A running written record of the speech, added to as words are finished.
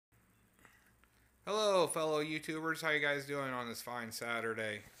Hello, fellow YouTubers. How you guys doing on this fine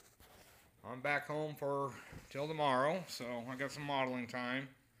Saturday? I'm back home for till tomorrow, so I got some modeling time.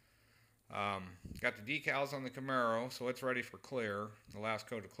 Got the decals on the Camaro, so it's ready for clear. The last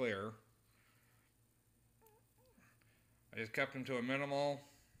coat of clear. I just kept them to a minimal.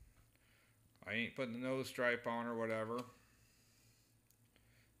 I ain't putting the nose stripe on or whatever.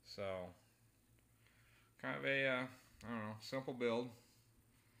 So, kind of a, I don't know, simple build.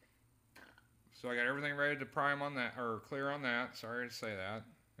 So I got everything ready to prime on that, or clear on that. Sorry to say that.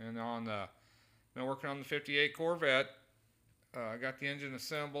 And on the, been working on the 58 Corvette. I got the engine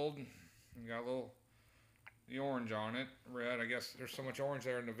assembled. Got a little the orange on it, red. I guess there's so much orange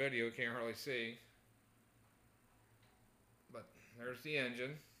there in the video you can't really see. But there's the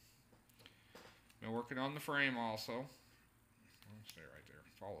engine. Been working on the frame also. I'll stay right there.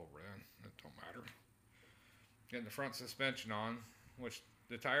 Fall over then. It don't matter. Getting the front suspension on, which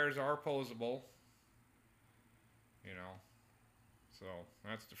the tires are posable. You know. So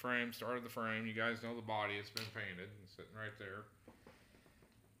that's the frame. Started the frame. You guys know the body. It's been painted. It's sitting right there.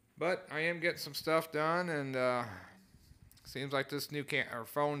 But I am getting some stuff done, and seems like this new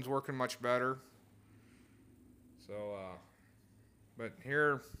phone's working much better. So, but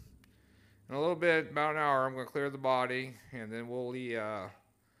here in a little bit, about an hour, I'm going to clear the body, and then we'll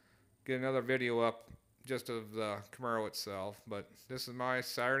get another video up just of the Camaro itself. But this is my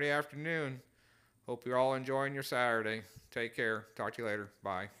Saturday afternoon. Hope you're all enjoying your Saturday. Take care. Talk to you later.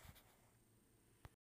 Bye.